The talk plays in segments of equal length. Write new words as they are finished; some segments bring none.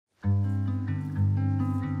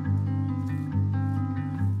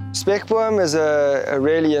Spekboom is a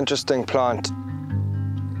really interesting plant.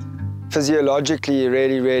 Physiologically,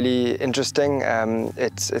 really interesting.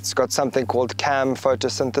 It's got something called CAM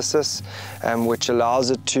photosynthesis, which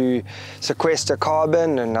allows it to sequester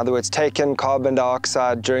carbon, in other words, take in carbon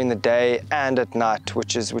dioxide during the day and at night,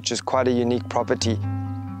 which is quite a unique property.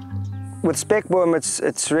 With Spekboom,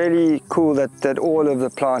 it's really cool that all of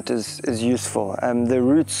the plant is useful. The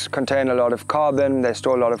roots contain a lot of carbon, they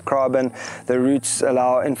store a lot of carbon. The roots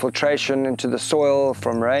allow infiltration into the soil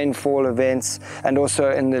from rainfall events, and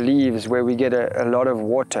also in the leaves where we get a lot of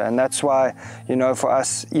water. And that's why, you know, for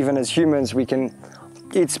us, even as humans, we can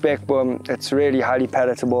eat Spekboom. It's really highly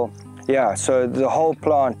palatable. Yeah, so the whole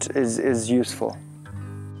plant is useful.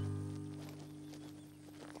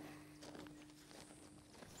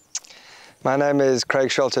 My name is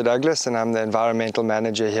Sholto-Douglas and I'm the environmental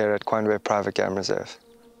manager here at Kwandwe Private Game Reserve.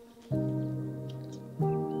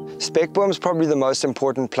 Spekboom is probably the most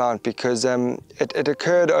important plant because it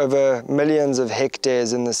occurred over millions of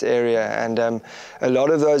hectares in this area, and a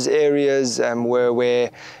lot of those areas were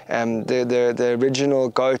where the original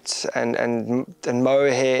goat and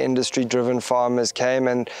mohair industry driven farmers came,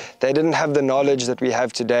 and they didn't have the knowledge that we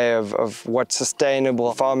have today of what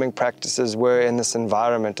sustainable farming practices were in this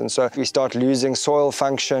environment. And so we start losing soil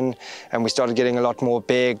function, and we started getting a lot more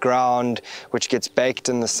bare ground which gets baked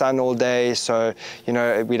in the sun all day. So, you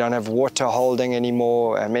know, we don't have water holding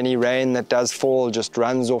anymore. Any rain that does fall just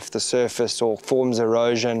runs off the surface or forms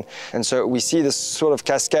erosion. And so we see this sort of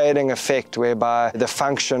cascading effect whereby the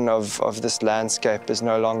function of this landscape is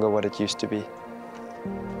no longer what it used to be.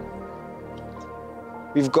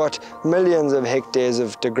 We've got millions of hectares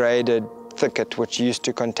of degraded thicket which used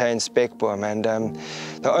to contain Spekboom, and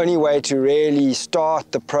the only way to really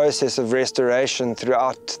start the process of restoration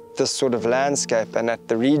throughout this sort of landscape and at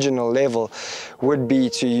the regional level would be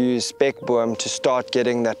to use Spekboom to start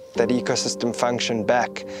getting that ecosystem function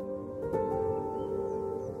back.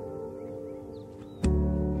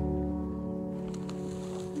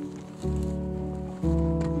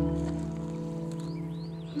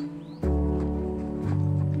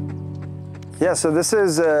 Yeah, so this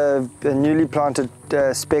is a newly planted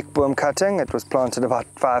Spekboom cutting. It was planted about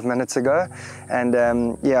 5 minutes ago, and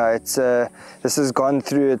yeah, this has gone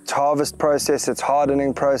through its harvest process, its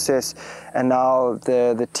hardening process, and now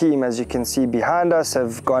the team, as you can see behind us,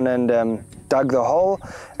 have gone and dug the hole,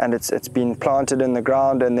 and it's been planted in the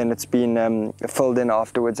ground, and then it's been filled in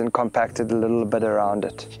afterwards and compacted a little bit around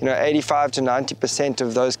it. You know, 85 to 90%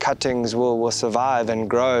 of those cuttings will survive and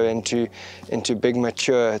grow into big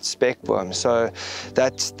mature Spekboom. So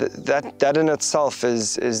that in itself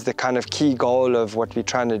is the kind of key goal of what we're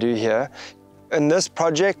trying to do here. In this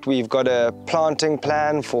project, we've got a planting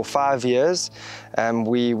plan for 5 years.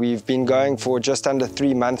 We've been going for just under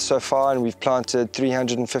 3 months so far, and we've planted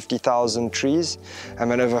 350,000 trees. And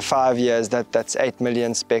over 5 years, that's 8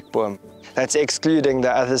 million Spekboom. That's excluding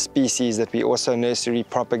the other species that we also nursery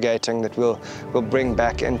propagating that we'll bring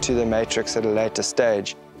back into the matrix at a later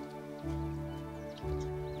stage.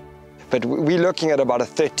 But we're looking at about a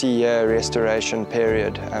 30-year restoration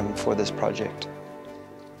period for this project.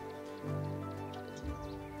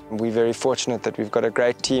 We're very fortunate that we've got a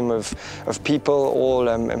great team of people, all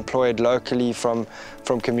employed locally from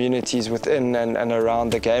communities within and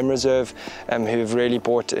around the game reserve, who've really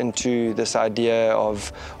bought into this idea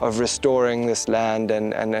of restoring this land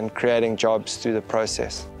and creating jobs through the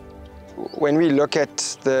process. When we look at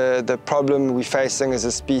the problem we're facing as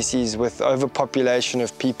a species with overpopulation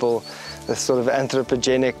of people, the sort of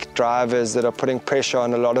anthropogenic drivers that are putting pressure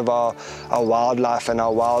on a lot of our wildlife and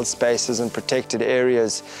our wild spaces and protected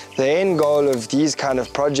areas, the end goal of these kind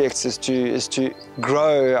of projects is to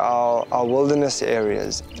grow our wilderness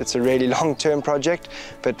areas. It's a really long-term project,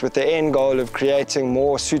 but with the end goal of creating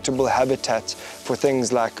more suitable habitats for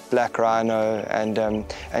things like black rhino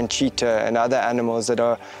and cheetah and other animals that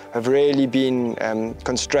have really been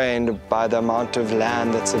constrained by the amount of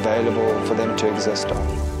land that's available for them to exist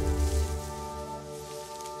on.